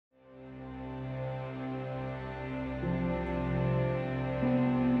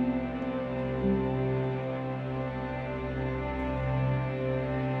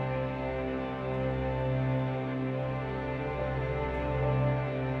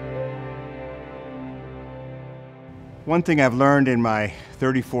One thing I've learned in my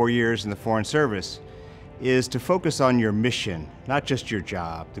 34 years in the Foreign Service is to focus on your mission, not just your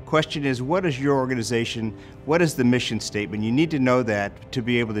job. The question is, what is your organization? What is the mission statement? You need to know that to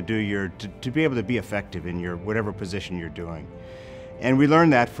be able to be effective in your whatever position you're doing. And we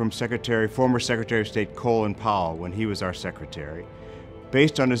learned that from former Secretary of State Colin Powell when he was our secretary.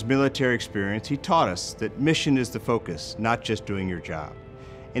 Based on his military experience, he taught us that mission is the focus, not just doing your job.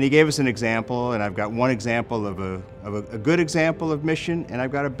 And he gave us an example, and I've got one example of a good example of mission, and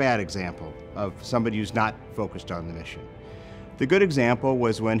I've got a bad example of somebody who's not focused on the mission. The good example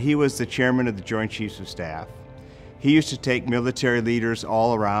was when he was the chairman of the Joint Chiefs of Staff. He used to take military leaders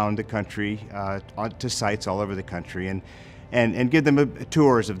all around the country, to sites all over the country, and give them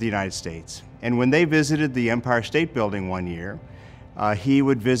tours of the United States. And when they visited the Empire State Building one year, he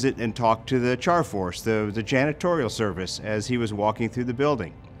would visit and talk to the char force, the janitorial service, as he was walking through the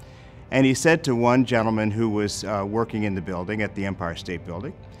building. And he said to one gentleman who was working in the building at the Empire State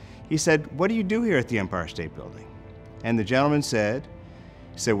Building, he said, "What do you do here at the Empire State Building?" And the gentleman said,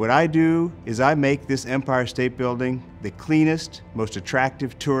 "What I do is I make this Empire State Building the cleanest, most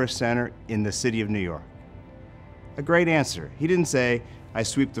attractive tourist center in the city of New York." A great answer. He didn't say, "I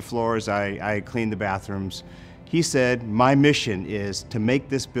sweep the floors, I clean the bathrooms." He said, "My mission is to make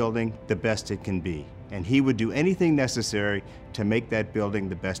this building the best it can be." And he would do anything necessary to make that building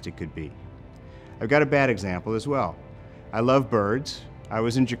the best it could be. I've got a bad example as well. I love birds. I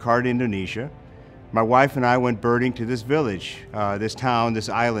was in Jakarta, Indonesia. My wife and I went birding to this village, this town, this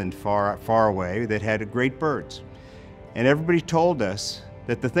island far away that had great birds. And everybody told us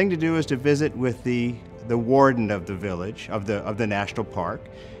that the thing to do is to visit with the warden of the village, of the national park,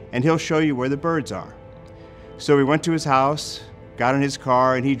 and he'll show you where the birds are. So we went to his house, got in his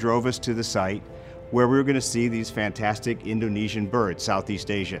car, and he drove us to the site where we were going to see these fantastic Indonesian birds,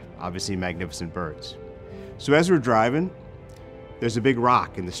 Southeast Asia, obviously magnificent birds. So as we're driving, there's a big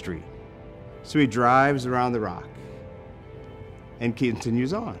rock in the street. So he drives around the rock and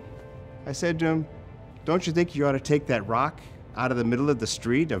continues on. I said to him, "Don't you think you ought to take that rock out of the middle of the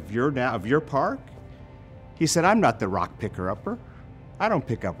street of your park?" He said, "I'm not the rock picker-upper. I don't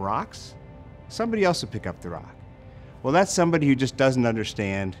pick up rocks. Somebody else will pick up the rock." Well, that's somebody who just doesn't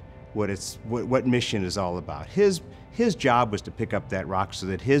understand what mission is all about. His job was to pick up that rock so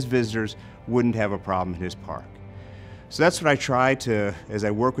that his visitors wouldn't have a problem in his park. So that's what I try to, as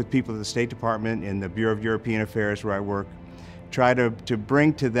I work with people at the State Department and the Bureau of European Affairs where I work, try to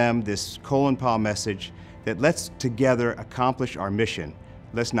bring to them this Colin Powell message that let's together accomplish our mission.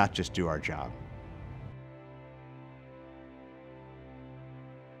 Let's not just do our job.